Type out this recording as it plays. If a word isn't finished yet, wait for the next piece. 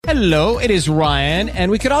Hello, it is Ryan,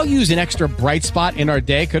 and we could all use an extra bright spot in our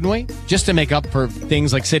day, couldn't we? Just to make up for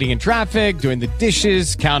things like sitting in traffic, doing the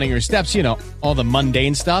dishes, counting your steps, all the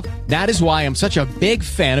mundane stuff. That is why I'm such a big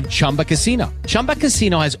fan of Chumba Casino. Chumba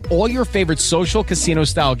Casino has all your favorite social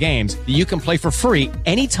casino-style games that you can play for free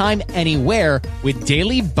anytime, anywhere with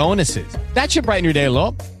daily bonuses. That should brighten your day a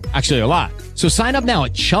little. Actually, a lot. So sign up now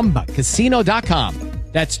at ChumbaCasino.com.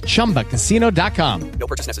 That's ChumbaCasino.com. No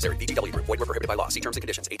purchase necessary. VGW Group. Void where prohibited by law. See terms and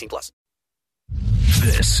conditions. 18+.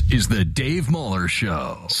 This is the Dave Mahler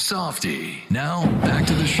Show. Softy. Now, back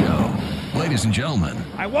to the show. Ladies and gentlemen.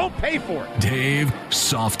 I won't pay for it. Dave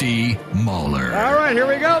Softy Mahler. All right, here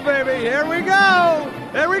we go, baby. Here we go.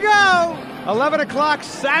 Here we go. 11 o'clock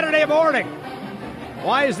Saturday morning.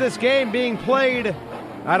 Why is this game being played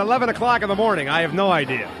at 11 o'clock in the morning? I have no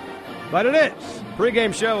idea. But it is.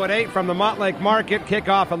 Pre-game show at 8 from the Montlake Market.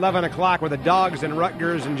 Kickoff 11 o'clock with the Dawgs and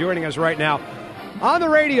Rutgers. And joining us right now on the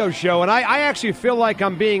radio show. And I actually feel like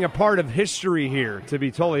I'm being a part of history here, to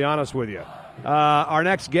be totally honest with you. Our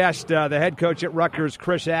next guest, the head coach at Rutgers,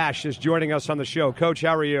 Chris Ash, is joining us on the show. Coach,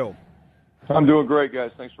 how are you? I'm doing great,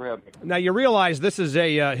 guys. Thanks for having me. Now, you realize this is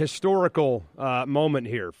a historical moment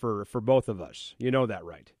here for both of us. You know that,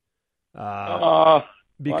 right?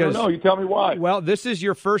 Because, I don't know. You tell me why. Well, this is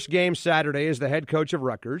your first game Saturday as the head coach of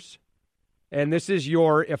Rutgers. And this is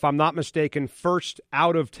your, if I'm not mistaken, first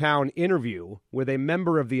out-of-town interview with a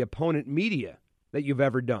member of the opponent media that you've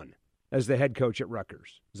ever done as the head coach at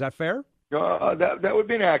Rutgers. Is that fair? That would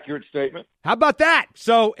be an accurate statement. How about that?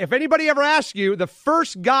 So if anybody ever asks you, the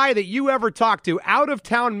first guy that you ever talked to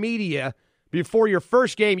out-of-town media before your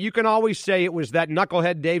first game, you can always say it was that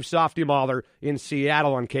knucklehead Dave Softy Mahler in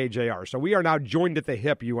Seattle on KJR. So we are now joined at the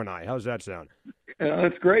hip, you and I. How's that sound?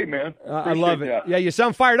 That's great, man. I love it. That. Yeah, you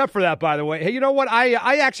sound fired up for that, by the way. Hey, you know what?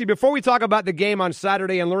 I actually, before we talk about the game on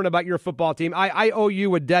Saturday and learn about your football team, I owe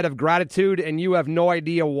you a debt of gratitude, and you have no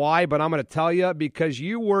idea why, but I'm going to tell you, because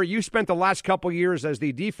you spent the last couple years as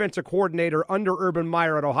the defensive coordinator under Urban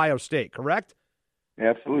Meyer at Ohio State, correct?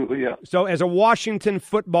 Absolutely, yeah. So as a Washington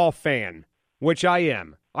football fan, which I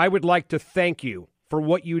am, I would like to thank you for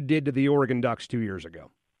what you did to the Oregon Ducks 2 years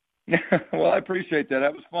ago. Well, I appreciate that.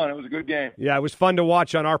 That was fun. It was a good game. Yeah, it was fun to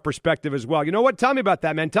watch on our perspective as well. You know what? Tell me about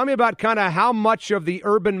that, man. Tell me about kind of how much of the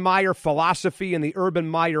Urban Meyer philosophy and the Urban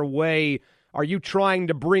Meyer way are you trying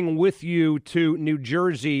to bring with you to New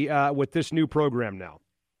Jersey with this new program now?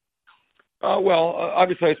 Well,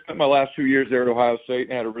 obviously I spent my last 2 years there at Ohio State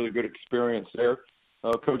and had a really good experience there.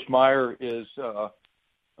 Coach Meyer is a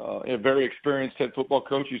very experienced head football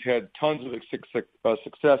coach. He's had tons of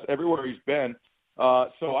success everywhere he's been.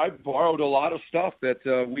 So I borrowed a lot of stuff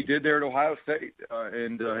that we did there at Ohio State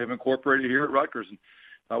and have incorporated here at Rutgers. And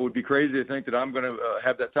it would be crazy to think that I'm going to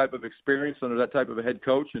have that type of experience under that type of a head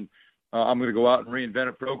coach, and I'm going to go out and reinvent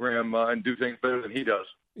a program and do things better than he does.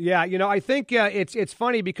 Yeah, I think it's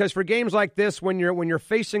funny because for games like this, when you're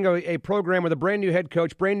facing a program with a brand new head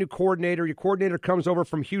coach, brand new coordinator, your coordinator comes over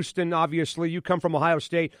from Houston. Obviously, you come from Ohio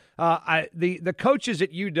State. The coaches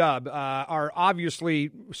at UW are obviously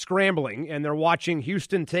scrambling, and they're watching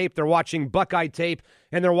Houston tape, they're watching Buckeye tape,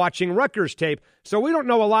 and they're watching Rutgers tape. So we don't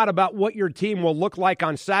know a lot about what your team will look like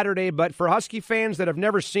on Saturday. But for Husky fans that have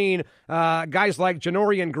never seen guys like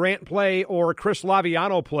Janorian Grant play or Chris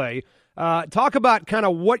Laviano play. Talk about kind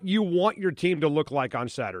of what you want your team to look like on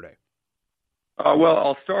Saturday. Well,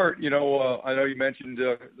 I'll start. I know you mentioned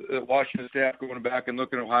the Washington staff going back and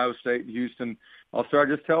looking at Ohio State and Houston. I'll start.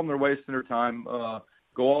 Just tell them they're wasting their time. Go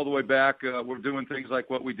all the way back. We're doing things like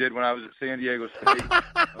what we did when I was at San Diego State,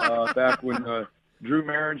 back when Drew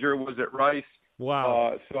Maringer was at Rice.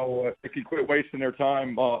 Wow. So they can quit wasting their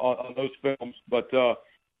time on those films. But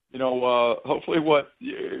hopefully what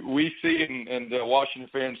we see and Washington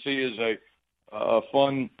fans see is a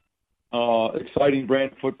fun, exciting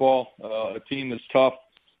brand of football, a team that's tough,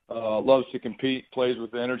 loves to compete, plays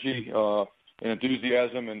with energy and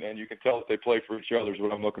enthusiasm, and you can tell that they play for each other is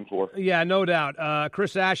what I'm looking for. Yeah, no doubt.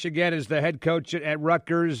 Chris Ash, again, is the head coach at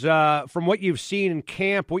Rutgers. From what you've seen in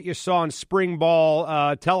camp, what you saw in spring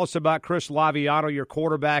ball, tell us about Chris Laviano, your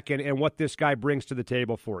quarterback, and what this guy brings to the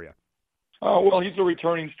table for you. Well, he's a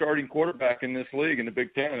returning starting quarterback in this league, in the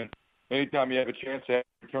Big Ten. And anytime you have a chance to have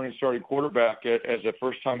a returning starting quarterback as a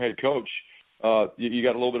first-time head coach, you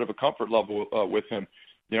got a little bit of a comfort level with him.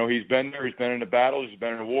 He's been there. He's been in the battles. He's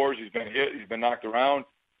been in the wars. He's been hit. He's been knocked around,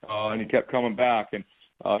 and he kept coming back. And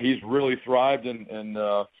he's really thrived in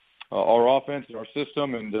our offense and our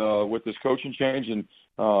system and with this coaching change. And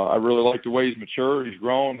I really like the way he's matured. He's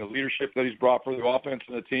grown, the leadership that he's brought for the offense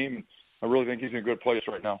and the team. I really think he's in a good place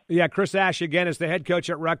right now. Yeah, Chris Ash, again, is the head coach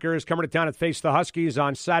at Rutgers, coming to town to face the Huskies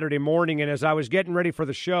on Saturday morning. And as I was getting ready for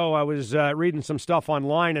the show, I was reading some stuff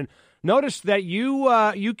online and noticed that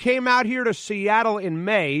you came out here to Seattle in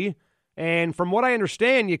May, and from what I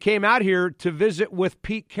understand, you came out here to visit with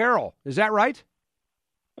Pete Carroll. Is that right?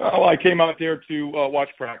 Well, I came out there to watch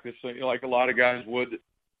practice, like a lot of guys would.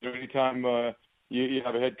 Anytime you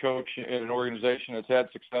have a head coach in an organization that's had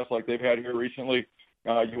success like they've had here recently,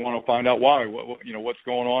 you want to find out why, what's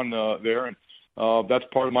going on there. And that's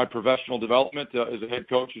part of my professional development as a head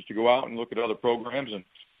coach, is to go out and look at other programs. And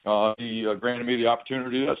he granted me the opportunity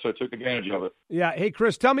to do that, so I took advantage of it. Yeah. Hey,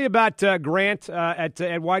 Chris, tell me about Grant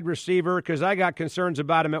at wide receiver, because I got concerns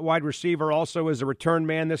about him at wide receiver also as a return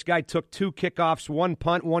man. This guy took 2 kickoffs, 1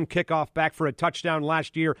 punt, 1 kickoff back for a touchdown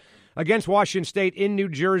last year against Washington State in New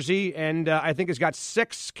Jersey, and I think has got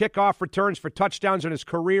 6 kickoff returns for touchdowns in his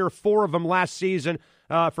career, 4 of them last season.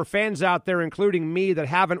 For fans out there, including me, that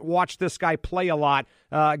haven't watched this guy play a lot,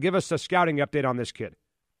 give us a scouting update on this kid.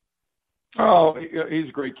 Oh, he's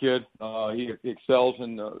a great kid. He excels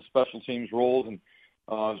in special teams roles, and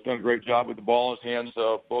has done a great job with the ball in his hands,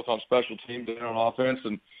 both on special teams and on offense.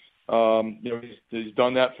 And he's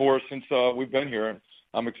done that for us since we've been here. And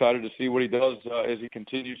I'm excited to see what he does as he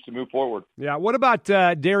continues to move forward. Yeah. What about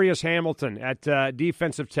Darius Hamilton at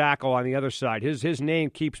defensive tackle on the other side? His name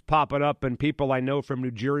keeps popping up, and people I know from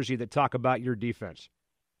New Jersey that talk about your defense.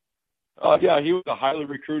 Yeah, he was a highly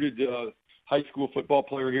recruited high school football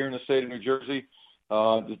player here in the state of New Jersey.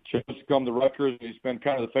 Chose to come to Rutgers. He's been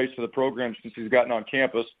kind of the face of the program since he's gotten on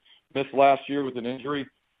campus. Missed last year with an injury.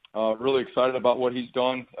 Really excited about what he's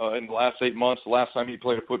done in the last 8 months. The last time he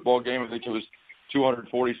played a football game, I think it was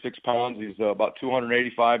 246 pounds. He's about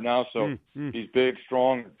 285 now, so he's big,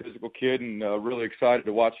 strong, physical kid, and really excited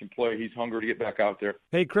to watch him play. He's hungry to get back out there.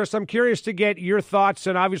 Hey, Chris, I'm curious to get your thoughts,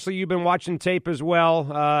 and obviously you've been watching tape as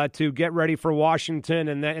well to get ready for Washington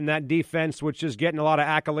and that defense, which is getting a lot of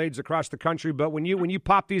accolades across the country. But when you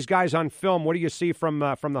pop these guys on film, what do you see from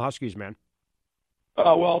the Huskies, man?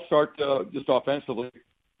 Well, I'll start just offensively.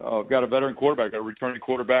 Got a veteran quarterback, got a returning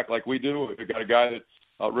quarterback like we do. We've got a guy that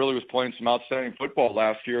really was playing some outstanding football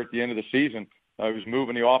last year at the end of the season. He was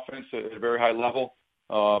moving the offense at a very high level.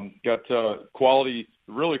 Got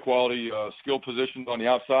really quality skill positions on the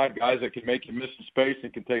outside, guys that can make you miss in space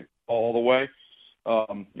and can take all the way.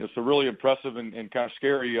 So really impressive and kind of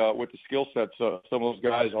scary with the skill sets of some of those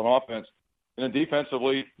guys on offense. And then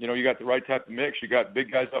defensively, you got the right type of mix. You got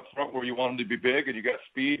big guys up front where you want them to be big, and you got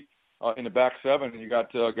speed in the back seven, and you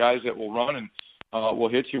got guys that will run and will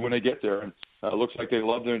hit you when they get there. And it looks like they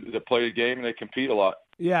love to play the game and they compete a lot.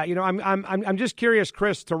 Yeah, I'm just curious,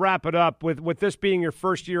 Chris, to wrap it up with this being your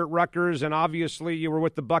first year at Rutgers, and obviously you were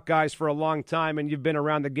with the Buckeyes for a long time, and you've been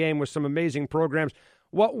around the game with some amazing programs.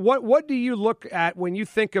 What do you look at when you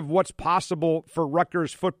think of what's possible for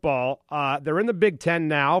Rutgers football? They're in the Big Ten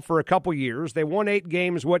now for a couple years. They won 8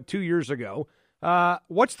 games 2 years ago.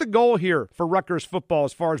 What's the goal here for Rutgers football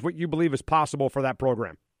as far as what you believe is possible for that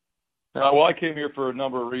program? Well, I came here for a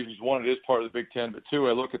number of reasons. One, it is part of the Big Ten, but 2,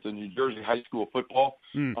 I look at the New Jersey high school football.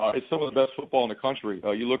 It's some of the best football in the country.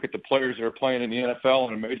 You look at the players that are playing in the NFL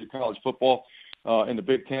and in major college football in the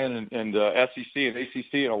Big Ten and SEC and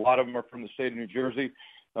ACC, and a lot of them are from the state of New Jersey.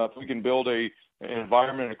 If we can build an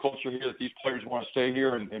environment and a culture here that these players want to stay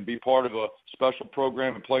here and be part of a special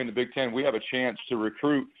program and play in the Big Ten, we have a chance to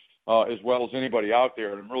recruit as well as anybody out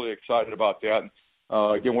there, and I'm really excited about that.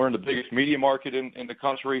 Again, we're in the biggest media market in the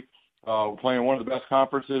country. We're playing one of the best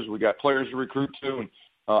conferences. We got players to recruit to, and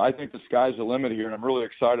I think the sky's the limit here, and I'm really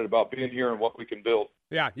excited about being here and what we can build.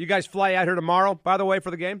 Yeah, you guys fly out here tomorrow, by the way, for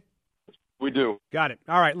the game? We do. Got it.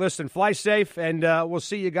 All right, listen, fly safe, and we'll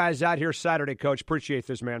see you guys out here Saturday, Coach. Appreciate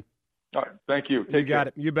this, man. All right, thank you. You got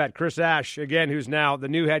it. You bet. Chris Ash, again, who's now the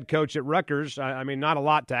new head coach at Rutgers. I mean, not a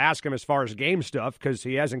lot to ask him as far as game stuff because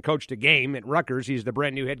he hasn't coached a game at Rutgers. He's the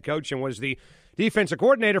brand new head coach and was the defensive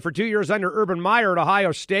coordinator for 2 years under Urban Meyer at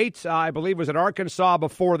Ohio State. I believe was at Arkansas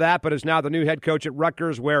before that, but is now the new head coach at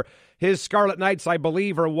Rutgers, where his Scarlet Knights, I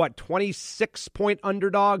believe, are 26-point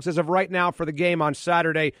underdogs as of right now for the game on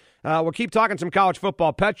Saturday. We'll keep talking some college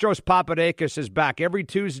football. Petros Papadakis is back every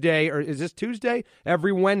Tuesday, or is this Tuesday?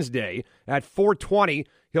 Every Wednesday at 4:20.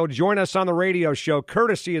 He'll join us on the radio show,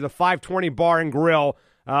 courtesy of the 520 Bar and Grill.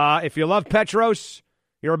 If you love Petros,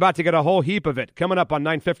 you're about to get a whole heap of it. Coming up on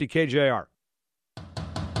 950 KJR.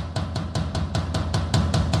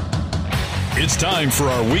 It's time for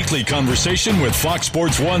our weekly conversation with Fox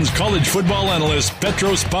Sports 1's college football analyst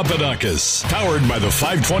Petros Papadakis, powered by the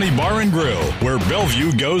 520 Bar and Grill, where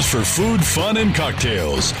Bellevue goes for food, fun, and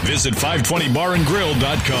cocktails. Visit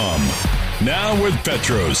 520barandgrill.com. Now with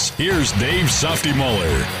Petros, here's Dave Softy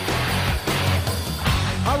Muller.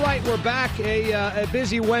 All right, we're back. A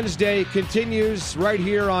busy Wednesday continues right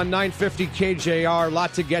here on 950 KJR. A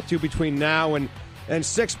lot to get to between now and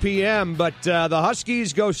 6 p.m. But the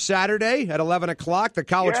Huskies go Saturday at 11 o'clock. The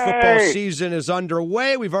college football season is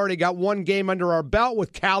underway. We've already got one game under our belt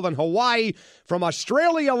with Cal and Hawaii from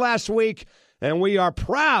Australia last week. And we are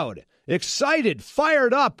proud, excited,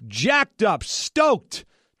 fired up, jacked up, stoked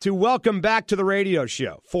to welcome back to the radio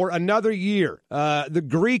show for another year the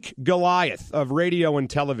Greek Goliath of radio and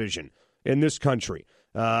television in this country.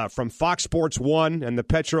 From Fox Sports 1 and the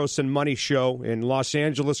Petros and Money Show in Los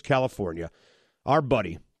Angeles, California, our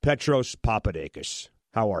buddy, Petros Papadakis.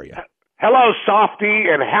 How are you? Hello, Softy,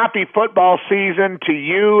 and happy football season to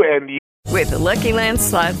you and you. With the Lucky Land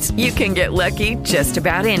Slots, you can get lucky just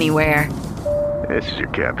about anywhere. This is your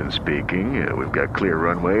captain speaking. We've got clear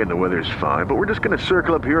runway and the weather's fine, but we're just going to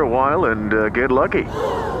circle up here a while and get lucky.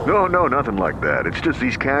 No, nothing like that. It's just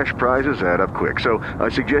these cash prizes add up quick. So I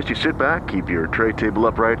suggest you sit back, keep your tray table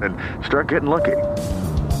upright, and start getting lucky.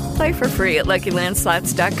 Play for free at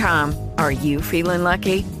LuckyLandSlots.com. Are you feeling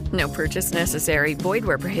lucky? No purchase necessary. Void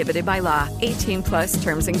where prohibited by law. 18+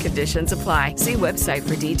 terms and conditions apply. See website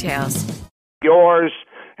for details. Yours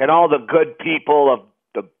and all the good people of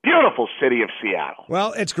the beautiful city of Seattle.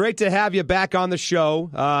 Well, it's great to have you back on the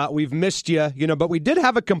show. We've missed you, but we did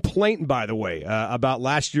have a complaint, by the way, about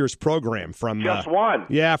last year's program from just one.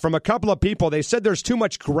 Yeah, from a couple of people. They said there's too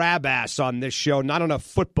much grab ass on this show, not enough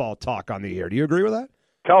football talk on the air. Do you agree with that?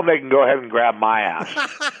 Tell them they can go ahead and grab my ass.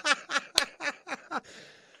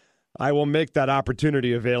 I will make that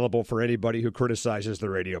opportunity available for anybody who criticizes the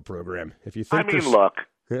radio program. If you think look,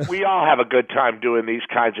 we all have a good time doing these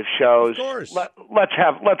kinds of shows. Of course. Let's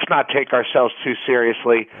not take ourselves too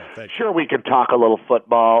seriously. Sure, we can talk a little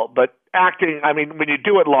football, but acting, when you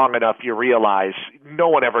do it long enough, you realize no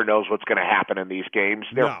one ever knows what's going to happen in these games.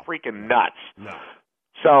 They're freaking nuts. No.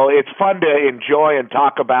 So it's fun to enjoy and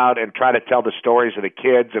talk about and try to tell the stories of the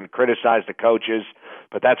kids and criticize the coaches.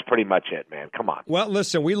 But that's pretty much it, man. Come on. Well,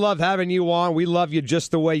 listen, we love having you on. We love you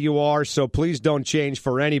just the way you are, so please don't change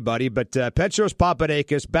for anybody. But Petros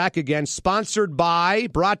Papadakis back again, sponsored by,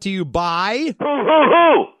 brought to you by...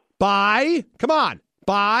 Who? By, come on,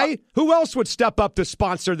 by... Who else would step up to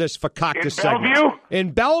sponsor this Fakakta segment? Bellevue?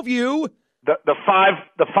 In Bellevue? The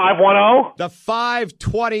 510? The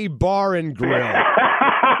 520 Bar and Grill.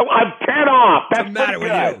 I'm 10 off. That's What's the matter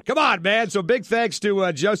with you? Come on, man. So big thanks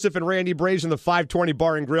to Joseph and Randy Brazen, the 520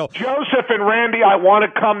 Bar and Grill. Joseph and Randy, I want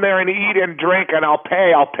to come there and eat and drink, and I'll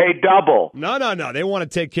pay double. No. They want to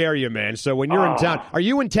take care of you, man. So when you're in town, are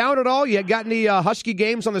you in town at all? You got any Husky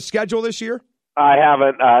games on the schedule this year? I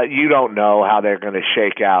haven't. You don't know how they're going to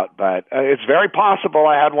shake out, but it's very possible.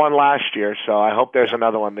 I had one last year, so I hope there's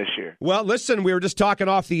another one this year. Well, listen, we were just talking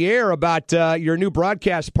off the air about your new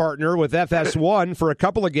broadcast partner with FS1 for a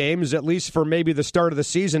couple of games, at least for maybe the start of the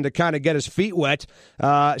season to kind of get his feet wet.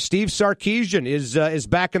 Steve Sarkisian is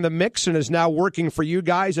back in the mix and is now working for you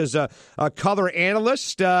guys as a color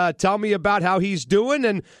analyst. Tell me about how he's doing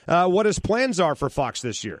and what his plans are for Fox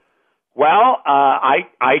this year. Well,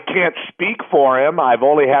 I can't speak for him. I've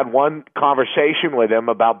only had one conversation with him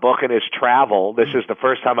about booking his travel. This is the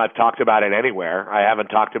first time I've talked about it anywhere. I haven't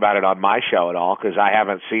talked about it on my show at all because I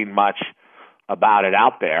haven't seen much about it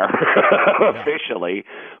out there officially.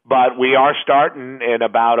 But we are starting in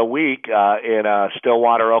about a week in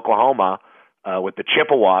Stillwater, Oklahoma, with the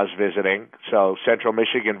Chippewas visiting. So Central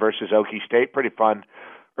Michigan versus Okie State, pretty fun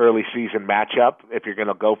early season matchup if you're going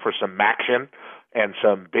to go for some action and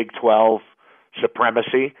some Big 12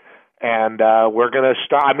 supremacy. And we're going to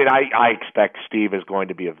start. I expect Steve is going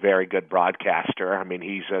to be a very good broadcaster.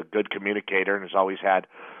 He's a good communicator and has always had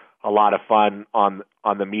a lot of fun on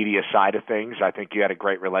the media side of things. I think you had a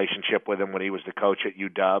great relationship with him when he was the coach at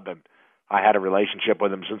UW, and I had a relationship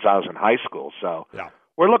with him since I was in high school. So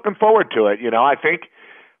we're looking forward to it.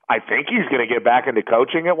 I think he's going to get back into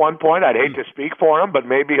coaching at one point. I'd hate to speak for him, but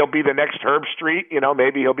maybe he'll be the next Herb Street.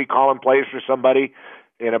 Maybe he'll be calling plays for somebody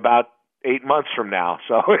in about 8 months from now.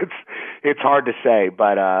 So it's hard to say,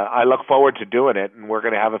 but I look forward to doing it, and we're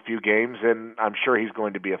going to have a few games, and I'm sure he's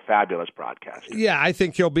going to be a fabulous broadcaster. Yeah, I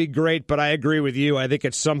think he'll be great, but I agree with you. I think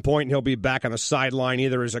at some point he'll be back on the sideline,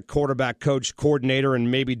 either as a quarterback coach, coordinator,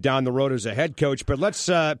 and maybe down the road as a head coach. But let's,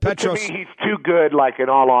 Petros. To me, he's too good, in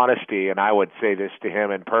all honesty, and I would say this to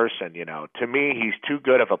him in person, to me, he's too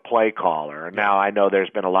good of a play caller. Now, I know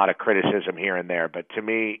there's been a lot of criticism here and there, but to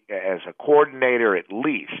me, as a coordinator at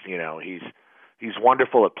least, He's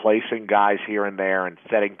wonderful at placing guys here and there and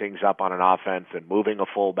setting things up on an offense and moving a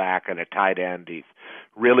fullback and a tight end. He's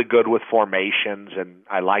really good with formations, and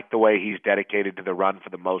I like the way he's dedicated to the run for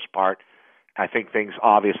the most part. I think things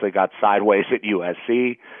obviously got sideways at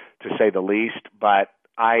USC, to say the least, but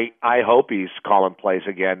I hope he's calling plays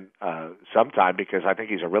again sometime, because I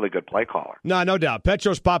think he's a really good play caller. No doubt.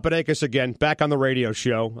 Petros Papadakis again, back on the radio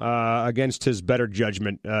show against his better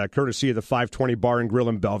judgment, courtesy of the 520 Bar and Grill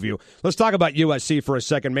in Bellevue. Let's talk about USC for a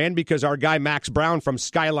second, man, because our guy Max Brown from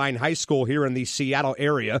Skyline High School here in the Seattle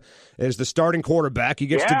area is the starting quarterback. He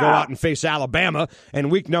gets to go out and face Alabama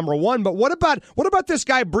in week number 1. But what about this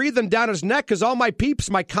guy breathing down his neck? Because all my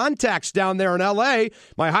peeps, my contacts down there in L.A.,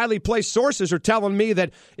 my highly placed sources are telling me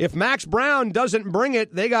that if Max Brown doesn't bring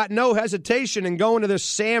it, they got no hesitation in going to this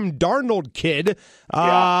Sam Darnold kid.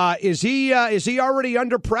 Is he already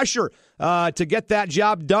under pressure to get that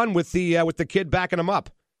job done with the kid backing him up?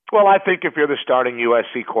 Well, I think if you're the starting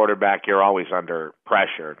USC quarterback, you're always under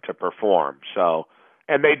pressure to perform. So,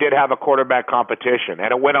 and they did have a quarterback competition,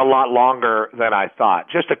 and it went a lot longer than I thought.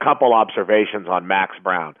 Just a couple observations on Max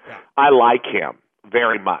Brown. Yeah. I like him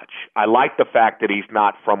very much. I like the fact that he's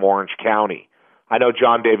not from Orange County. I know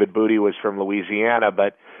John David Booty was from Louisiana,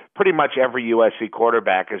 but pretty much every USC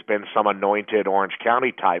quarterback has been some anointed Orange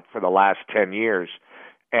County type for the last 10 years.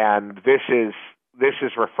 And this is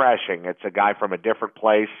refreshing. It's a guy from a different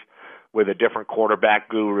place with a different quarterback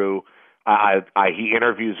guru. He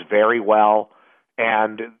interviews very well.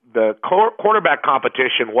 And the quarterback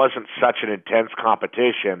competition wasn't such an intense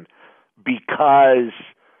competition because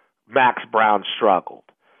Max Brown struggled.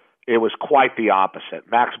 It was quite the opposite.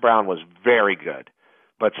 Max Brown was very good,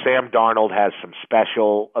 but Sam Darnold has some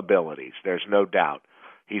special abilities. There's no doubt.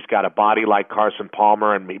 He's got a body like Carson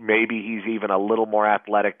Palmer, and maybe he's even a little more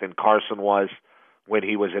athletic than Carson was when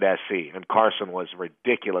he was at SC. And Carson was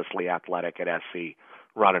ridiculously athletic at SC,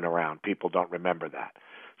 running around. People don't remember that.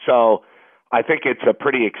 So I think it's a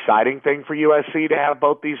pretty exciting thing for USC to have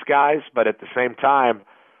both these guys, but at the same time,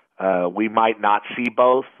 we might not see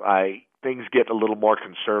both. Things get a little more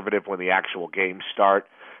conservative when the actual games start.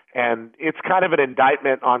 And it's kind of an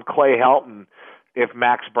indictment on Clay Helton if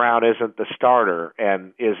Max Brown isn't the starter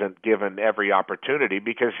and isn't given every opportunity,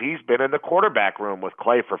 because he's been in the quarterback room with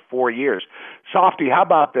Clay for 4 years. Softy, how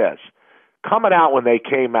about this? Coming out when they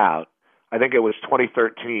came out, I think it was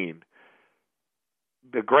 2013,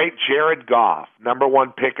 the great Jared Goff, number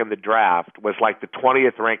 1 pick in the draft, was like the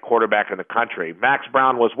 20th ranked quarterback in the country. Max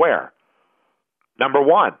Brown was where? Number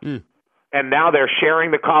 1. And now they're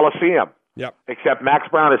sharing the Coliseum. Yep. Except Max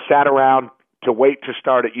Brown has sat around to wait to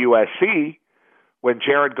start at USC when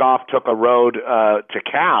Jared Goff took a road to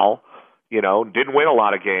Cal, didn't win a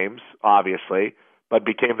lot of games, obviously, but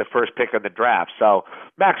became the first pick in the draft. So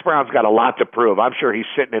Max Brown's got a lot to prove. I'm sure he's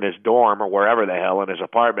sitting in his dorm or wherever the hell in his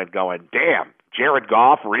apartment going, damn, Jared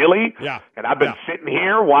Goff, really? Yeah. And I've been sitting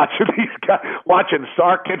here watching these guys, watching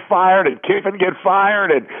Sark get fired and Kiffin get fired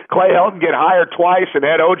and Clay Helton get hired twice and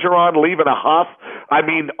Ed Ogeron leaving a huff. I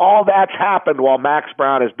mean, all that's happened while Max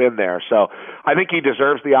Brown has been there. So I think he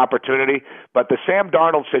deserves the opportunity. But the Sam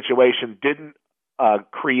Darnold situation didn't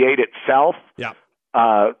create itself. Yeah.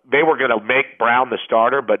 They were going to make Brown the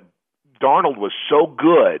starter, but Darnold was so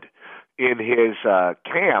good in his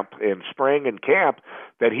camp, in spring and camp,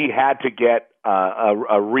 that he had to get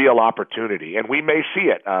a real opportunity. And we may see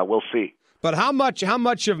it. We'll see. But how much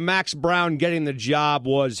of Max Brown getting the job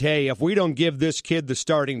was, hey, if we don't give this kid the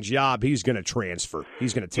starting job, he's going to transfer.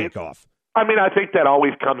 He's going to take off. I mean, I think that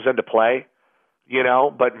always comes into play,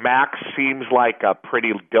 but Max seems like a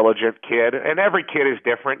pretty diligent kid. And every kid is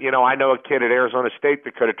different. I know a kid at Arizona State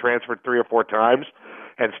that could have transferred 3 or 4 times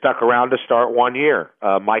and stuck around to start 1 year,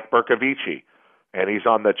 Mike Bercovici. And he's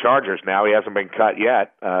on the Chargers now. He hasn't been cut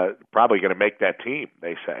yet. Probably going to make that team,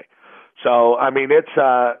 they say. So, I mean, it's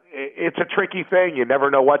a tricky thing. You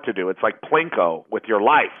never know what to do. It's like Plinko with your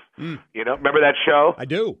life. Remember that show? I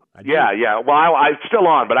do. Yeah. Well, it's still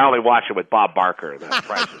on, but I only watch it with Bob Barker. The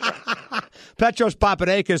Price is Right. Petros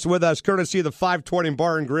Papadakis with us, courtesy of the 520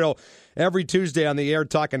 Bar and Grill, every Tuesday on the air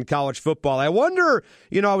talking college football. I wonder,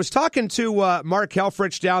 I was talking to Mark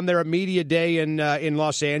Helfrich down there at Media Day in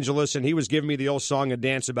Los Angeles, and he was giving me the old song and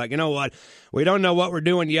dance about, what, we don't know what we're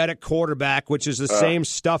doing yet at quarterback, which is the same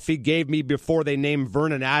stuff he gave me before they named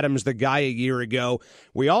Vernon Adams the guy a year ago.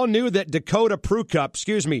 We all knew that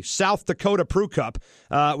South Dakota Prukup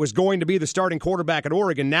was going to be the starting quarterback at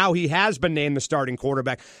Oregon. Now he has been named the starting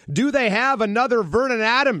quarterback. Do they have another Vernon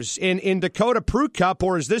Adams in Dakota Prukup,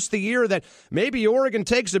 or is this the year that maybe Oregon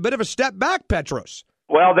takes a bit of a step back, Petros?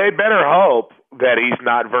 Well, they better hope that he's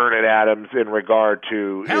not Vernon Adams in regard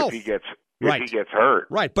to health. If he gets if he gets hurt.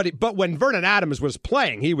 Right, but when Vernon Adams was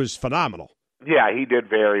playing, he was phenomenal. Yeah, he did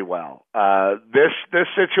very well. This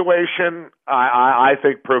situation, I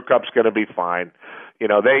think Prukop's going to be fine. You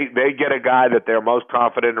know, they get a guy that they're most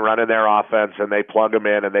confident in running their offense, and they plug him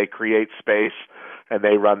in, and they create space, and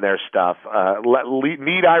they run their stuff.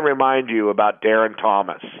 Need I remind you about Darren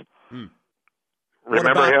Thomas?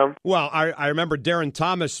 Remember him? Well, I remember Darren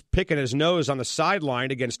Thomas picking his nose on the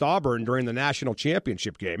sideline against Auburn during the national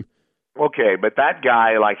championship game. Okay, but that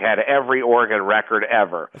guy had every Oregon record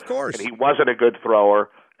ever. Of course. And he wasn't a good thrower,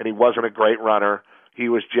 and he wasn't a great runner. He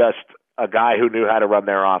was just a guy who knew how to run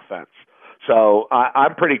their offense. So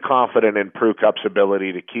I'm pretty confident in Prukop's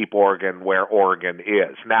ability to keep Oregon where Oregon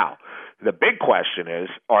is. Now, the big question is,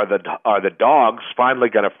 are the Dawgs finally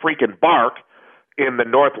going to freaking bark in the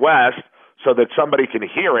Northwest so that somebody can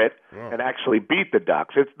hear it and actually beat the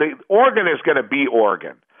Ducks? Oregon is going to be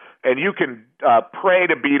Oregon. And you can pray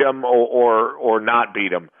to beat them or not beat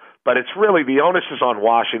them, but it's really the onus is on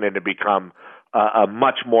Washington to become a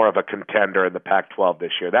much more of a contender in the Pac-12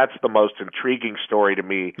 this year. That's the most intriguing story to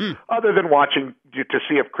me, other than watching to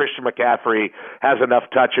see if Christian McCaffrey has enough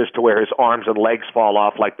touches to where his arms and legs fall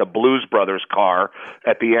off like the Blues Brothers car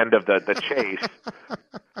at the end of the chase.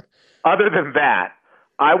 Other than that,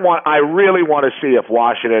 I really want to see if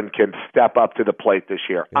Washington can step up to the plate this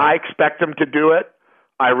year. Yeah. I expect them to do it.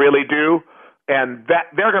 I really do. And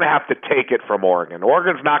that they're going to have to take it from Oregon.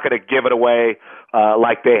 Oregon's not going to give it away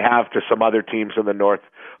like they have to some other teams in the North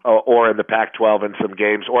or in the Pac-12 in some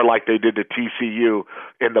games, or like they did to TCU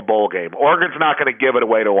in the bowl game. Oregon's not going to give it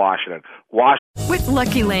away to Washington. With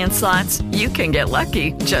Lucky Land Slots, you can get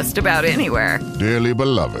lucky just about anywhere. Dearly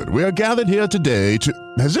beloved, we are gathered here today to...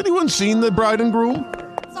 Has anyone seen the bride and groom?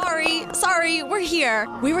 Sorry, we're here.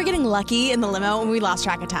 We were getting lucky in the limo and we lost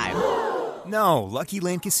track of time. No, Lucky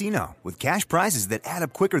Land Casino, with cash prizes that add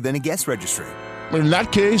up quicker than a guest registry. In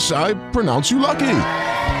that case, I pronounce you lucky.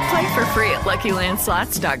 Play for free at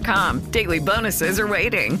LuckyLandSlots.com. Daily bonuses are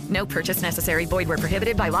waiting. No purchase necessary. Void where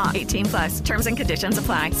prohibited by law. 18+. Terms and conditions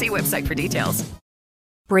apply. See website for details.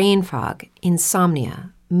 Brain fog,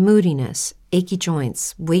 insomnia, moodiness, achy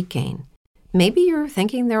joints, weight gain. Maybe you're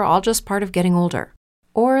thinking they're all just part of getting older.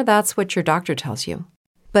 Or that's what your doctor tells you.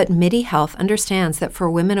 But MIDI Health understands that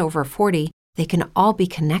for women over 40, they can all be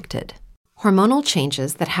connected. Hormonal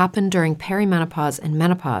changes that happen during perimenopause and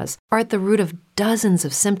menopause are at the root of dozens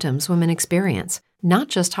of symptoms women experience, not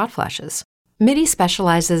just hot flashes. MIDI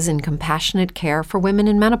specializes in compassionate care for women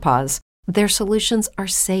in menopause. Their solutions are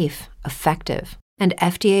safe, effective, and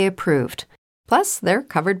FDA approved. Plus, they're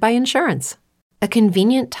covered by insurance. A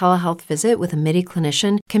convenient telehealth visit with a MIDI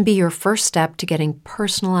clinician can be your first step to getting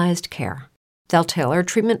personalized care. They'll tailor a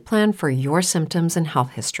treatment plan for your symptoms and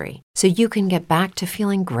health history, so you can get back to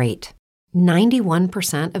feeling great.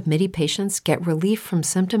 91% of MIDI patients get relief from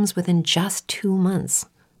symptoms within just 2 months.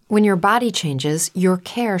 When your body changes, your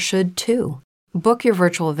care should too. Book your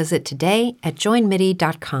virtual visit today at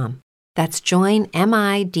joinmidi.com. That's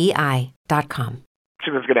joinmidi.com. Is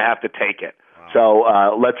going to have to take it. So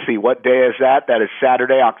let's see, what day is that? That is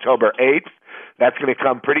Saturday, October 8th. That's going to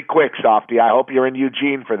come pretty quick, Softy. I hope you're in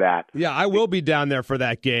Eugene for that. Yeah, I will be down there for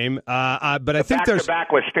that game. But I think there's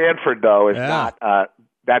back with Stanford though is not.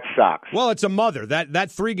 That sucks. Well, it's a mother. That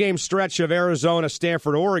 3-game stretch of Arizona,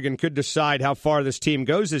 Stanford, Oregon could decide how far this team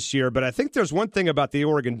goes this year. But I think there's one thing about the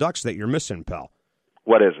Oregon Ducks that you're missing, pal.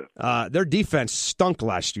 What is it? Their defense stunk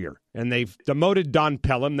last year, and they've demoted Don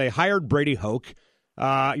Pelham. They hired Brady Hoke.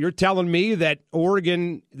 You're telling me that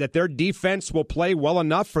Oregon, that their defense will play well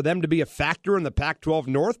enough for them to be a factor in the Pac-12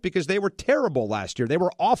 North? Because they were terrible last year. They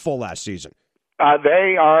were awful last season.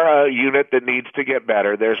 They are a unit that needs to get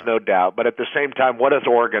better, there's no doubt. But at the same time, what does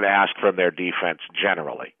Oregon ask from their defense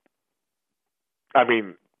generally? I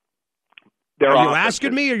mean, are you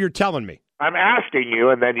asking me or you're telling me? I'm asking you,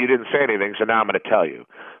 and then you didn't say anything, so now I'm going to tell you.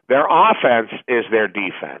 Their offense is their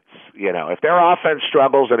defense. You know, if their offense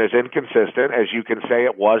struggles and is inconsistent, as you can say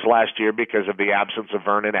it was last year because of the absence of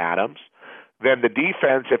Vernon Adams, then the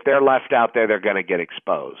defense, if they're left out there, they're going to get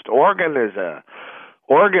exposed. Oregon is a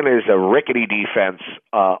rickety defense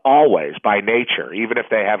always by nature, even if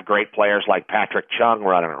they have great players like Patrick Chung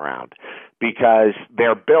running around, because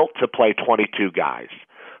they're built to play 22 guys.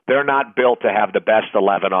 They're not built to have the best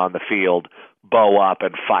 11 on the field, bow up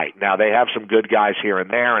and fight. Now, they have some good guys here and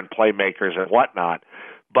there and playmakers and whatnot,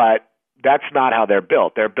 but that's not how they're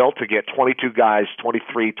built. They're built to get 22 guys,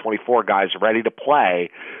 23, 24 guys ready to play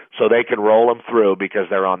so they can roll them through because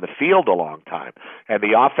they're on the field a long time. And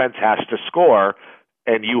the offense has to score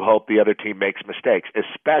and you hope the other team makes mistakes,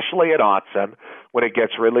 especially at Autzen when it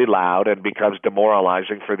gets really loud and becomes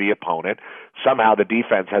demoralizing for the opponent. Somehow the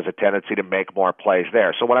defense has a tendency to make more plays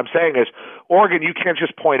there. So what I'm saying is, Oregon, you can't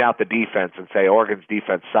just point out the defense and say Oregon's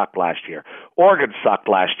defense sucked last year. Oregon sucked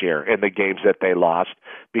last year in the games that they lost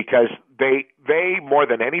because they more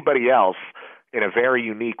than anybody else, in a very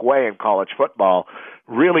unique way in college football,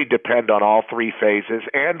 really depend on all three phases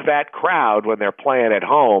and that crowd when they're playing at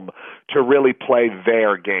home to really play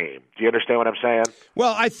their game. Do you understand what I'm saying?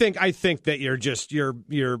 Well, I think that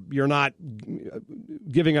you're not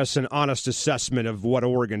giving us an honest assessment of what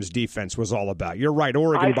Oregon's defense was all about. You're right,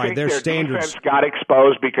 Oregon by their standards defense got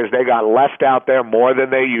exposed because they got left out there more than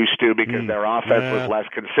they used to because their offense was less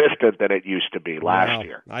consistent than it used to be last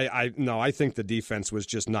year. I think the defense was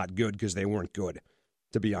just not good because they weren't good,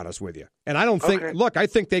 to be honest with you. And I don't think, look, I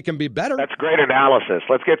think they can be better. That's great analysis.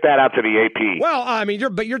 Let's get that out to the AP. Well, I mean,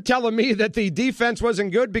 you're telling me that the defense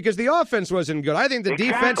wasn't good because the offense wasn't good. I think the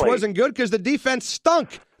defense wasn't good because the defense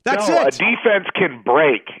stunk. That's it. A defense can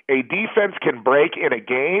break. A defense can break in a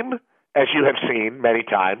game, as you have seen many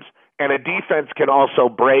times, and a defense can also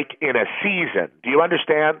break in a season. Do you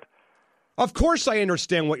understand? Of course I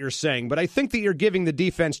understand what you're saying, but I think that you're giving the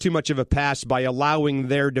defense too much of a pass by allowing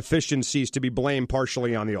their deficiencies to be blamed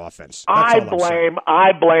partially on the offense. I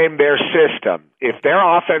blame their system. If their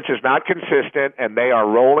offense is not consistent and they are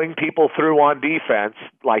rolling people through on defense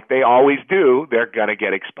like they always do, they're going to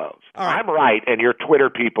get exposed. All right. I'm right, and your Twitter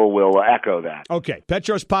people will echo that. Okay,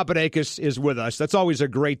 Petros Papadakis is with us. That's always a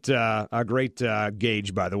great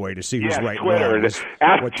gauge, by the way, to see who's right. Twitter.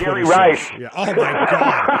 Ask Jerry Rice. Yeah. Oh, my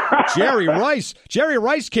God. Jerry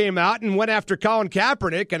Rice came out and went after Colin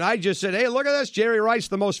Kaepernick, and I just said, hey, look at this. Jerry Rice,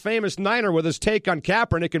 the most famous Niner, with his take on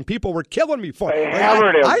Kaepernick, and people were killing me for it.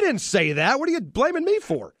 I didn't say that. What are you blaming me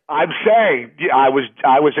for? I'm saying I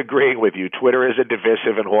was agreeing with you. Twitter is a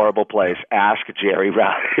divisive and horrible place. Ask Jerry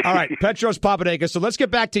Rice. All right, Petros Papadakis. So let's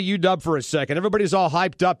get back to UW for a second. Everybody's all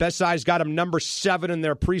hyped up. SI's got him number 7 in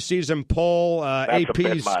their preseason poll. That's AP's, a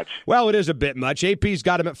bit much. Well, it is a bit much. AP's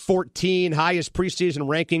got him at 14, highest preseason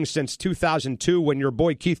ranking since 2002 when your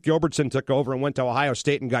boy Keith Gilbertson took over and went to Ohio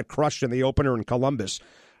State and got crushed in the opener in Columbus.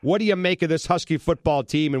 What do you make of this Husky football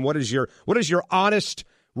team, and what is your honest,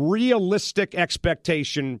 realistic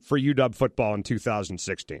expectation for UW football in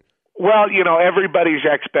 2016? Well, everybody's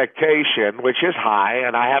expectation, which is high,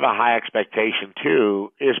 and I have a high expectation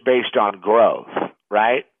too, is based on growth,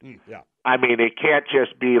 right? Yeah. I mean, it can't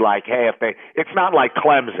just be like, hey, it's not like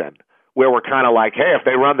Clemson, where we're kind of like, hey, if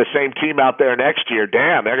they run the same team out there next year,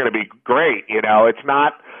 damn, they're going to be great. It's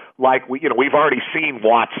not like we've already seen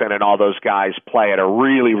Watson and all those guys play at a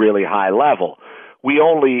really, really high level. We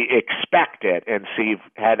only expect it and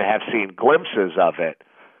have seen glimpses of it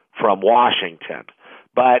from Washington.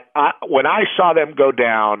 But when I saw them go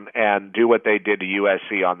down and do what they did to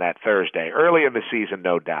USC on that Thursday, early in the season,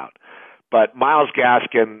 no doubt. But Myles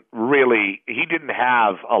Gaskin he didn't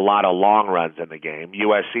have a lot of long runs in the game.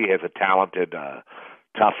 USC has a talented,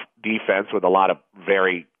 tough defense with a lot of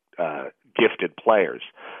very gifted players.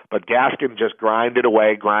 But Gaskin just grinded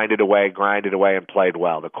away, and played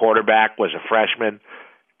well. The quarterback was a freshman,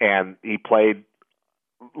 and he played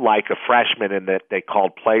like a freshman in that they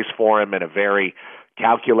called plays for him in a very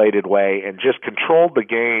calculated way and just controlled the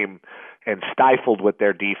game and stifled with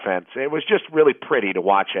their defense. It was just really pretty to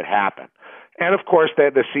watch it happen. And, of course,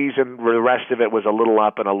 the season, the rest of it was a little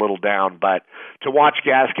up and a little down. But to watch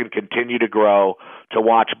Gaskin continue to grow, to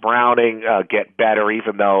watch Browning get better,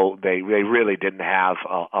 even though they really didn't have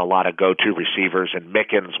a lot of go-to receivers, and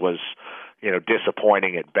Mickens was,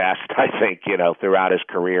 disappointing at best, I think, throughout his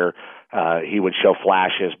career. He would show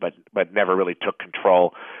flashes, but never really took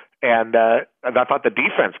control. And I thought the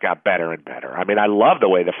defense got better and better. I mean, I love the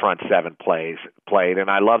way the front seven played,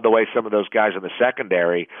 and I love the way some of those guys in the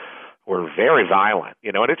secondary were very violent,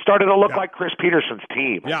 and it started to look like Chris Peterson's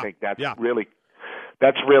team. I think that's really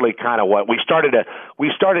kind of what it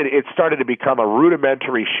started to become a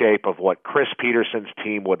rudimentary shape of what Chris Peterson's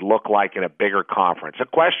team would look like in a bigger conference. A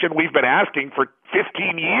question we've been asking for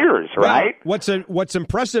 15 years, right? Well, what's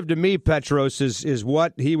impressive to me, Petros, is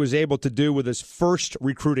what he was able to do with his first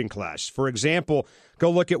recruiting class. For example,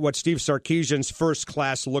 go look at what Steve Sarkisian's first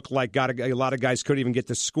class looked like. A lot of guys couldn't even get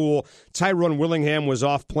to school. Tyrone Willingham was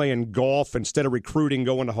off playing golf instead of recruiting,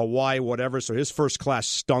 going to Hawaii, whatever, so his first class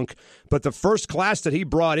stunk. But the first class that he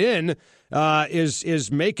brought in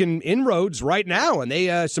is making inroads right now, and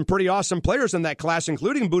they some pretty awesome players in that class,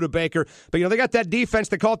 including Budda Baker. But they got that defense.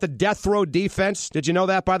 They call it the death row defense. Did you know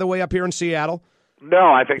that, by the way, up here in Seattle?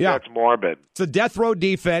 No, I think that's morbid. It's the death row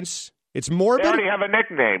defense. It's morbid? They already have a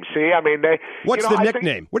nickname. See, What's the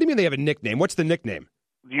nickname? What do you mean they have a nickname? What's the nickname?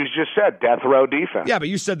 You just said death row defense. Yeah, but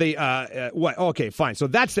you said they, what? Okay, fine. So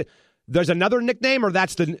there's another nickname, or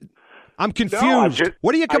that's the, I'm confused. No,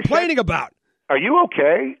 what are you complaining about? Are you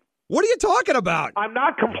okay? What are you talking about? I'm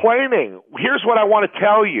not complaining. Here's what I want to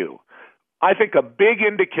tell you. I think a big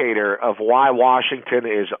indicator of why Washington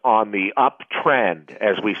is on the uptrend,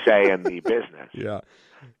 as we say in the business,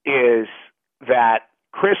 is that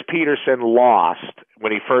Chris Peterson lost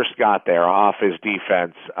when he first got there off his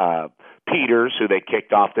defense. Peters, who they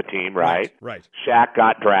kicked off the team, right? Right. Shaq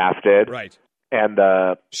got drafted. Right. And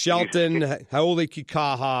Shelton, Haoli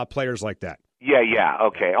Kikaha, players like that. Yeah,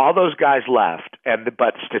 okay. All those guys left,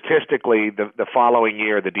 but statistically, the following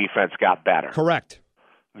year, the defense got better. Correct.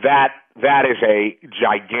 That is a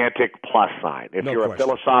gigantic plus sign. If you're a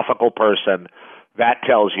philosophical person, that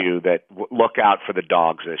tells you that look out for the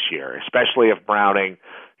Dogs this year, especially if Browning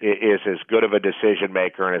is as good of a decision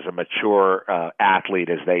maker and as a mature athlete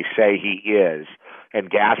as they say he is. And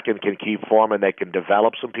Gaskin can keep form and they can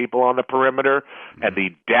develop some people on the perimeter. And the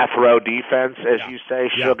death row defense, as you say,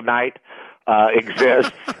 Suge Knight,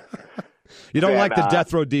 exists. You don't like the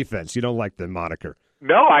death row defense. You don't like the moniker.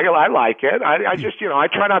 No, I like it. I just, I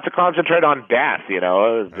try not to concentrate on death.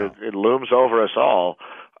 It looms over us all.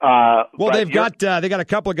 Well, they got a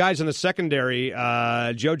couple of guys in the secondary,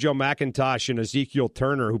 JoJo McIntosh and Ezekiel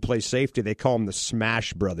Turner, who play safety. They call them the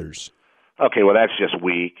Smash Brothers. Okay, well, that's just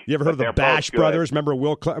weak. You ever heard of the Bash Brothers?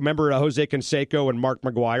 Remember Jose Canseco and Mark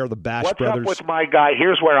McGuire, the Bash Brothers? What's up with my guy?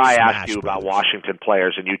 Here's where I ask you about Washington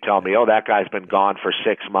players, and you tell me, that guy's been gone for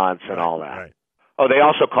 6 months and all that. Right. Oh, they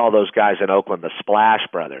also call those guys in Oakland the Splash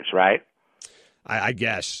Brothers, right? I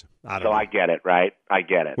guess. I don't know. I get it, right? I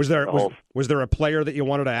get it. Was there a player that you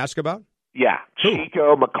wanted to ask about? Yeah,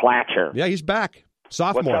 Chico McClatcher. Yeah, he's back.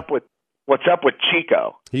 Sophomore. What's up with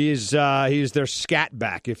Chico? He's their scat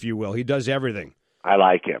back, if you will. He does everything. I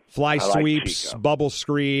like him. Fly sweeps, bubble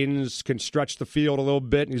screens, can stretch the field a little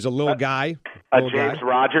bit. He's a little guy. James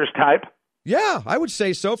Rogers type? Yeah, I would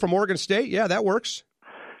say so. From Oregon State. Yeah, that works.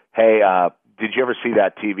 Hey, did you ever see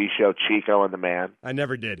that TV show Chico and the Man? I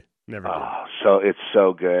never did. So it's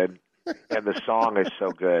so good. And the song is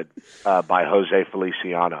so good by Jose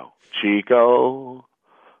Feliciano. Chico,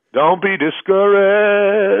 don't be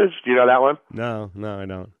discouraged. Do you know that one? No, I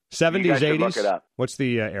don't. 70s, 80s? Look it up. What's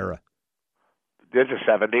the era? It's the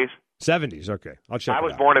 70s. 70s, okay. I'll check it out. I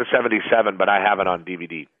was born in 77, but I have it on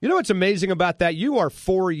DVD. You know what's amazing about that? You are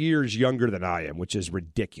 4 years younger than I am, which is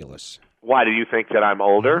ridiculous. Why, do you think that I'm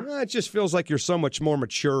older? It just feels like you're so much more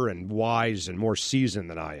mature and wise and more seasoned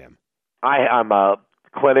than I am. I'm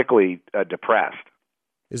clinically depressed.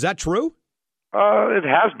 Is that true? It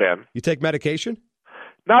has been. You take medication?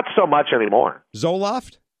 Not so much anymore.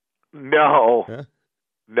 Zoloft? No. Huh?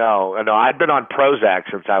 No. I've been on Prozac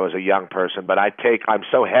since I was a young person, but I'm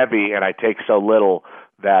so heavy and I take so little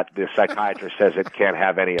that the psychiatrist says it can't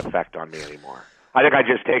have any effect on me anymore. I think I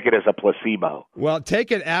just take it as a placebo. Well,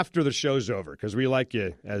 take it after the show's over because we like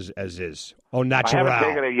you as is. Oh, natural. I haven't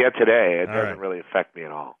taken it yet today. It doesn't really affect me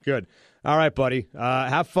at all. Good. All right, buddy.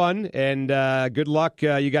 Have fun and good luck.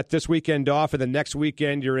 You got this weekend off, and the next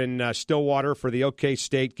weekend you're in Stillwater for the OK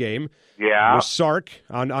State game. Yeah. With Sark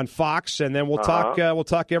on Fox, and then we'll talk. We'll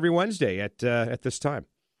talk every Wednesday at this time.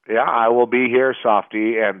 Yeah, I will be here,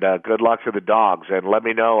 Softy, and good luck to the Dogs. And let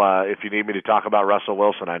me know if you need me to talk about Russell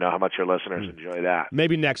Wilson. I know how much your listeners enjoy that.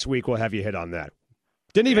 Maybe next week we'll have you hit on that.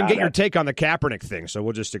 Didn't even get your take on the Kaepernick thing, so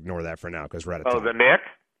we'll just ignore that for now because we're out of time. Oh, the Nick?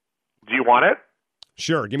 Do you want it?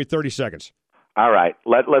 Sure. Give me 30 seconds. All right.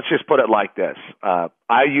 Let's just put it like this.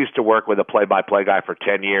 I used to work with a play-by-play guy for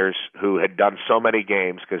 10 years who had done so many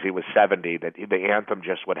games because he was 70 that the anthem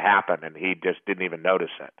just would happen, and he just didn't even notice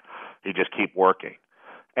it. He'd just keep working.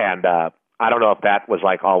 And I don't know if that was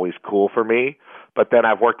like always cool for me, but then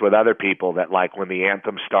I've worked with other people that like when the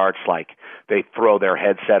anthem starts, like they throw their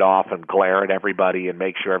headset off and glare at everybody and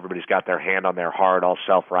make sure everybody's got their hand on their heart, all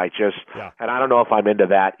self-righteous. Yeah. And I don't know if I'm into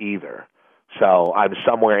that either. So I'm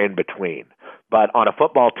somewhere in between. But on a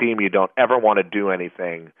football team, you don't ever want to do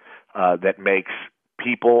anything that makes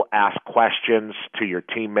people ask questions to your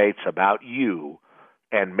teammates about you.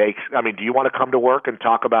 And do you want to come to work and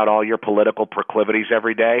talk about all your political proclivities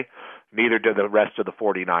every day? Neither do the rest of the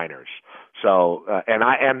 49ers. So,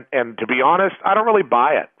 and to be honest, I don't really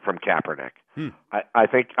buy it from Kaepernick. I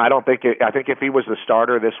think if he was the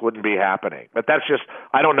starter, this wouldn't be happening. But that's just,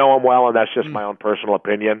 I don't know him well, and that's just my own personal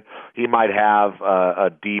opinion. He might have a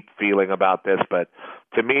deep feeling about this, but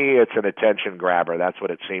to me, it's an attention grabber. That's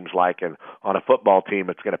what it seems like. And on a football team,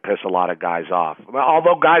 it's going to piss a lot of guys off.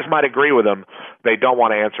 Although guys might agree with him, they don't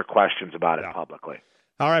want to answer questions about it publicly.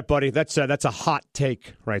 All right, buddy. That's a hot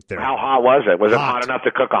take right there. How hot was it? Was it hot enough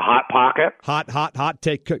to cook a Hot Pocket? Hot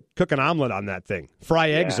take. Cook an omelet on that thing.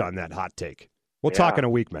 Fry eggs on that hot take. We'll talk in a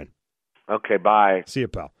week, man. Okay, bye. See you,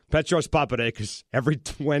 pal. Petros Papadakis every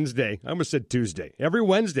Wednesday. I almost said Tuesday. Every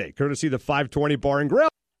Wednesday, courtesy the 520 Bar and Grill.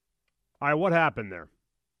 All right, what happened there?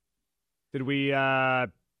 Did we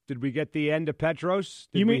get the end of Petros?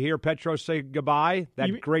 Did we hear Petros say goodbye?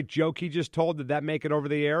 That great joke he just told, did that make it over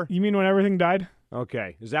the air? You mean when everything died?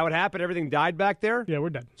 Okay. Is that what happened? Everything died back there? Yeah, we're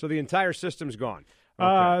dead. So the entire system's gone?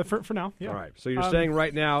 For now, yeah. All right. So you're saying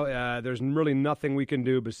right now there's really nothing we can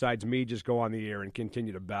do besides me just go on the air and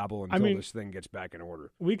continue to babble until this thing gets back in order.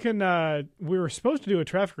 We can. We were supposed to do a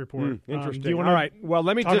traffic report. Interesting. Do you All right. Well,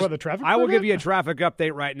 let me talk about the traffic? I will give you a traffic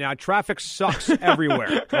update right now. Traffic sucks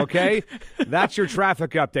everywhere. Okay, that's your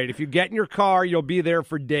traffic update. If you get in your car, you'll be there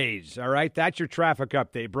for days. All right. That's your traffic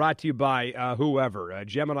update. Brought to you by whoever.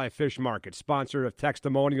 Gemini Fish Market, sponsor of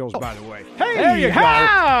Textimonials, by the way. Hey, there you go.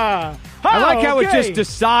 I like how it just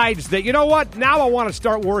decides that, you know what, now I want to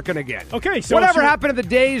start working again. Okay, so whatever happened to the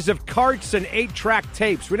days of carts and 8-track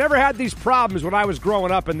tapes? We never had these problems when I was growing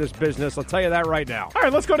up in this business, I'll tell you that right now. All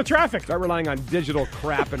right, let's go to traffic. Start relying on digital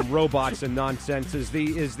crap and robots and nonsense. Is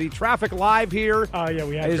the traffic live here? Yeah,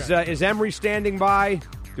 we have Is Emery standing by?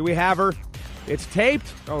 Do we have her? It's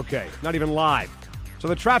taped? Okay, not even live. So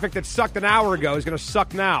the traffic that sucked an hour ago is going to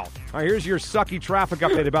suck now. All right, here's your sucky traffic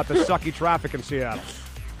update about the sucky traffic in Seattle.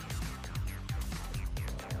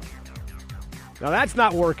 Now, that's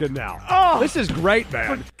not working now. Oh, this is great,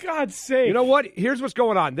 man. For God's sake. You know what? Here's what's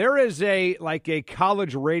going on. There is a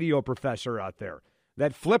college radio professor out there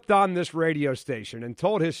that flipped on this radio station and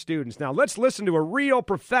told his students, now let's listen to a real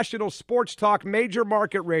professional sports talk major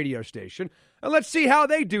market radio station, and let's see how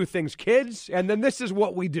they do things, kids. And then this is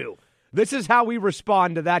what we do. This is how we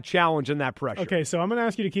respond to that challenge and that pressure. Okay, so I'm going to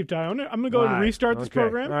ask you to keep time. I'm going to go and restart this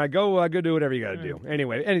program. All right, go do whatever you got to do.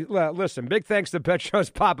 Anyway, listen, big thanks to Petros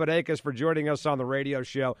Papadakis for joining us on the radio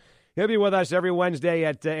show. He'll be with us every Wednesday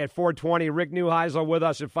at 4:20. Rick Neuheisel with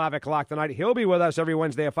us at 5 o'clock tonight. He'll be with us every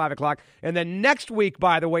Wednesday at 5 o'clock. And then next week,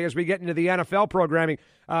 by the way, as we get into the NFL programming,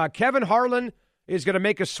 Kevin Harlan is going to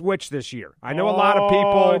make a switch this year. I know a lot of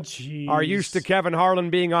people are used to Kevin Harlan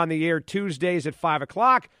being on the air Tuesdays at 5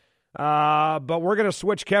 o'clock. But we're going to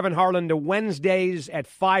switch Kevin Harlan to Wednesdays at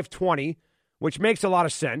 5:20, which makes a lot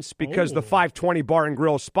of sense because the 520 Bar and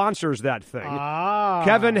Grill sponsors that thing.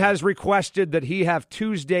 Kevin has requested that he have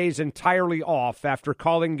Tuesdays entirely off after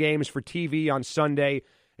calling games for TV on Sunday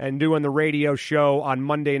and doing the radio show on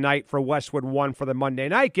Monday night for Westwood One for the Monday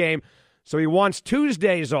night game. So he wants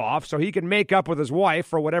Tuesdays off so he can make up with his wife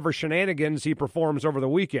for whatever shenanigans he performs over the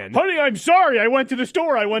weekend. Honey, I'm sorry. I went to the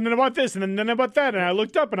store. I went and bought this and then I bought that. And I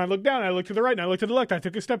looked up and I looked down and I looked to the right and I looked to the left. I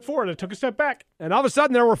took a step forward. I took a step back. And all of a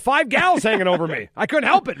sudden there were 5 gals hanging over me. I couldn't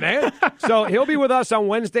help it, man. So he'll be with us on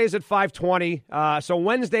Wednesdays at 5:20. So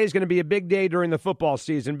Wednesday is going to be a big day during the football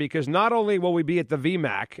season because not only will we be at the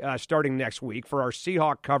VMAC starting next week for our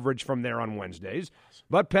Seahawk coverage from there on Wednesdays,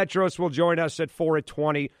 but Petros will join us at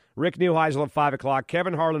 4:20. Rick Neuheisel at 5 o'clock,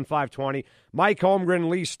 Kevin Harlan 5:20, Mike Holmgren,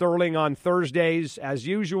 Lee Sterling on Thursdays as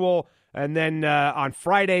usual. And then on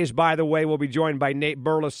Fridays, by the way, we'll be joined by Nate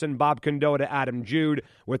Burleson, Bob Condotta, Adam Jude,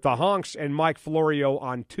 with the Honks and Mike Florio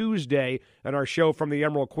on Tuesday, and our show from the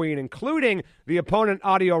Emerald Queen, including the opponent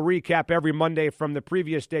audio recap every Monday from the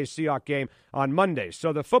previous day's Seahawks game on Mondays.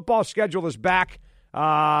 So the football schedule is back.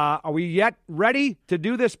 Are we yet ready to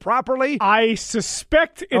do this properly? I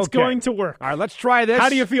suspect it's going to work. All right, let's try this. How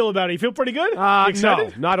do you feel about it? You feel pretty good? No,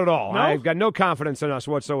 not at all. No? I've got no confidence in us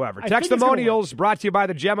whatsoever. Textimonials brought to you by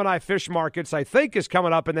the Gemini Fish Markets, I think, is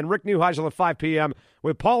coming up, and then Rick Neuheisel at 5 p.m.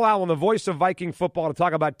 with Paul Allen, the voice of Viking football, to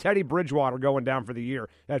talk about Teddy Bridgewater going down for the year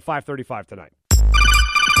at 5:35 tonight.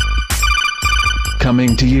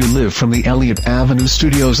 Coming to you live from the Elliott Avenue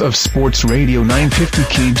studios of Sports Radio 950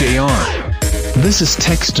 KJR. This is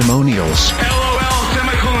Textimonials. LOL,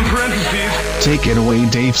 semicolon parentheses. Take it away,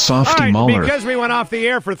 Dave Softy Muller. Because we went off the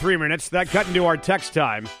air for 3 minutes, that cut into our text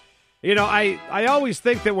time. You know, I always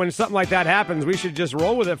think that when something like that happens, we should just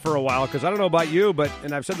roll with it for a while, because I don't know about you, but,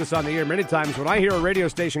 and I've said this on the air many times, when I hear a radio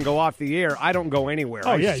station go off the air, I don't go anywhere.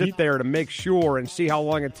 I sit there to make sure and see how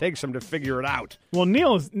long it takes them to figure it out. Well,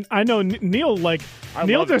 Neil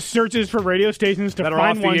just searches for radio stations to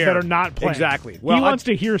find ones that are not playing. Exactly. Well, he wants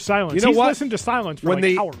to hear silence. You know He's what? listened to silence for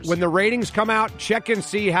hours. When the ratings come out, check and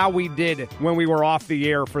see how we did when we were off the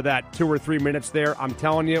air for that 2 or 3 minutes there. I'm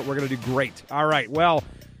telling you, we're going to do great. All right, well,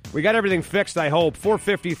 we got everything fixed, I hope.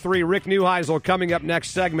 4:53, Rick Neuheisel coming up next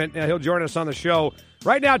segment. He'll join us on the show.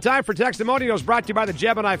 Right now, time for Textimonials, brought to you by the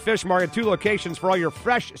Gemini Fish Market. 2 locations for all your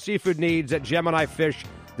fresh seafood needs at GeminiFish.com.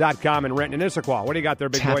 Textimonials.com in Renton and Issaquah. What do you got there,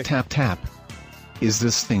 big boy? Tap, tap, tap. Is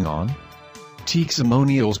this thing on?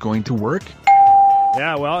 Textimonials going to work?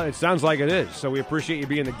 Yeah, well, it sounds like it is, so we appreciate you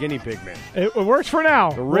being the guinea pig, man. It works for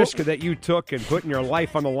now. The risk that you took and putting your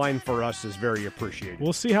life on the line for us is very appreciated.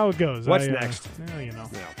 We'll see how it goes. What's next? You know.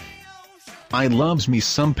 Yeah. I loves me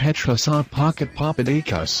some Petros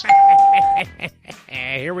Papadakis.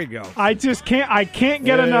 Here we go. I can't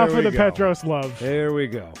get enough of the Petros love. There we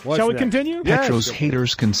go. Shall we continue? Petros Yes.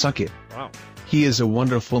 haters can suck it. Wow. He is a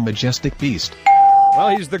wonderful, majestic beast.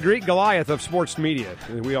 Well, he's the Greek Goliath of sports media.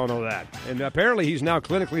 We all know that. And apparently he's now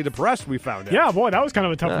clinically depressed, we found out. Yeah, boy, that was kind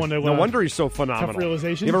of a tough one to No wonder he's so phenomenal. Tough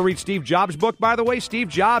realization. You ever read Steve Jobs' book, by the way? Steve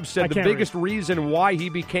Jobs said the can't biggest reason why he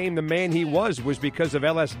became the man he was because of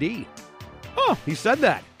LSD. Oh. He said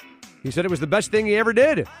that. He said it was the best thing he ever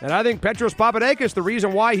did. And I think Petros Papadakis, the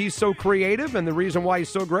reason why he's so creative and the reason why he's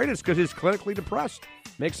so great is because he's clinically depressed.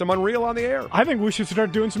 Makes him unreal on the air. I think we should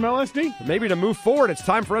start doing some LSD. Maybe to move forward, it's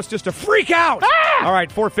time for us just to freak out. Ah! All right,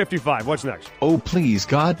 4:55. What's next? Oh, please,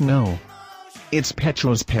 God, no. It's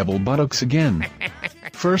Petros Pebble Buttocks again.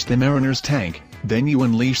 First the Mariners tank, then you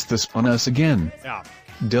unleash this on us again. Yeah.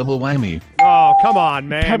 Double whammy. Oh, come on,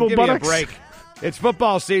 man. Pebble Give buttocks. me a break. It's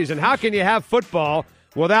football season. How can you have football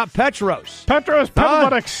without Petros? Petros Pebble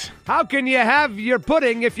Buttocks. How can you have your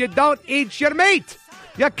pudding if you don't eat your meat?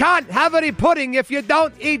 You can't have any pudding if you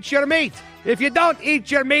don't eat your meat. If you don't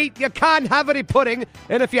eat your meat, you can't have any pudding.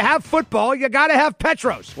 And if you have football, you got to have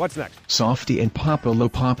Petros. What's next? Softy and Papa Lo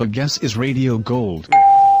Papa Guess is radio gold.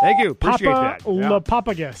 Thank you. Appreciate Papa that. La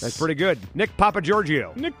Papa Guess. That's pretty good. Nick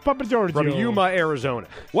Papagiorgio. Nick Papagiorgio. From Yuma, Arizona.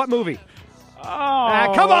 What movie?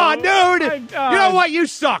 Oh. Come on, dude. You know what? You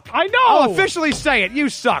suck. I know. I'll officially say it. You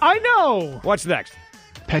suck. I know. What's next?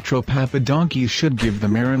 Petro Papadakis should give the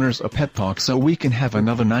Mariners a pep talk so we can have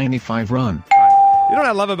another 95 run. You know what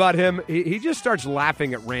I love about him? He just starts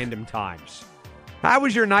laughing at random times. How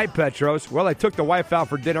was your night, Petros? Well, I took the wife out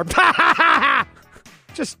for dinner.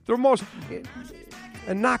 Just the most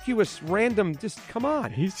innocuous, random, just come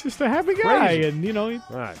on. He's just a happy guy, Crazy. and, you know, he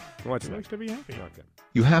All right. What's likes next? to be happy. Okay.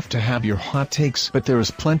 You have to have your hot takes, but there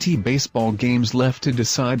is plenty baseball games left to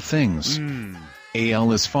decide things.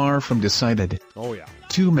 AL is far from decided. Oh, yeah.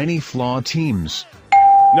 Too many flawed teams.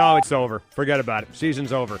 No, it's over. Forget about it.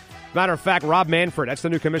 Season's over. Matter of fact, Rob Manfred, that's the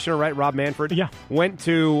new commissioner, right? Rob Manfred? Yeah. Went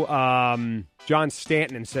to John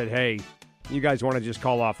Stanton and said, hey, you guys want to just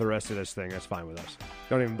call off the rest of this thing? That's fine with us.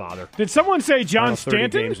 Don't even bother. Did someone say John 30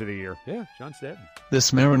 Stanton? games of the year. Yeah, John Stanton.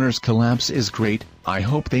 This Mariners collapse is great. I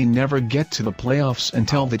hope they never get to the playoffs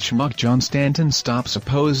until the schmuck John Stanton stops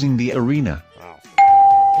opposing the arena.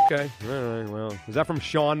 Okay. All right. Well, is that from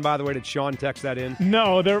Sean, by the way? Did Sean text that in?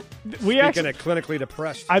 No, we Speaking actually. of clinically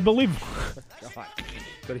depressed. I believe. God.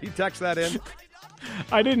 Did he text that in?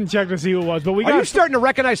 I didn't check to see who it was, but we Are got. you starting to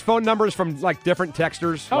recognize phone numbers from like different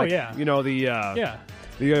texters? Oh, Like, yeah. You know the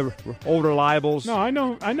old reliables. No,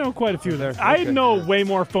 I know quite a few there. Okay. I know way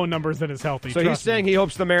more phone numbers than is healthy. So he's trust me. saying he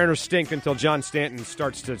hopes the Mariners stink until John Stanton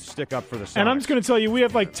starts to stick up for the Sox. And I'm just going to tell you, we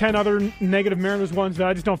have like 10 other negative Mariners ones that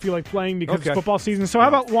I just don't feel like playing because Okay. it's football season. So how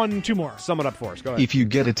about two more? Sum it up for us. Go ahead. If you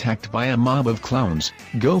get attacked by a mob of clowns,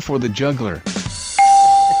 go for the juggler.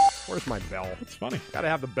 Where's my bell? It's funny. Gotta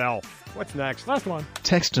have the bell. What's next? Last one.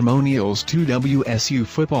 Textimonials. 2 WSU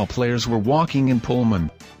football players were walking in Pullman.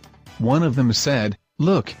 One of them said,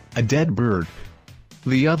 "Look, a dead bird."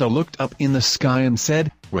 The other looked up in the sky and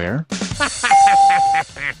said, "Where?"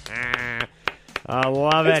 I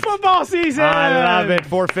love it. It's football season. I love it.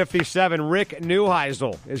 4:57. Rick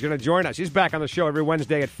Neuheisel is going to join us. He's back on the show every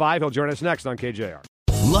Wednesday at 5. He'll join us next on KJR.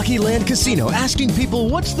 Lucky Land Casino, asking people,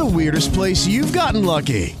 what's the weirdest place you've gotten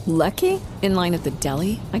lucky? Lucky? In line at the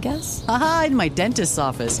deli, I guess? Aha, in my dentist's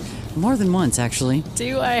office. More than once, actually.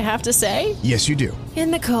 Do I have to say? Yes, you do.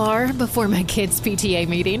 In the car before my kids' PTA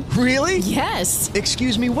meeting. Really? Yes.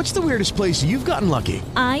 Excuse me, what's the weirdest place you've gotten lucky?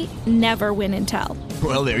 I never win and tell.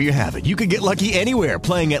 Well, there you have it. You can get lucky anywhere,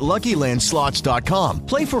 playing at LuckyLandSlots.com.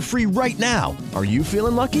 Play for free right now. Are you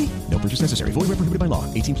feeling lucky? No purchase necessary. Void where prohibited by law.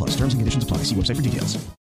 18+. Terms and conditions apply. See website for details.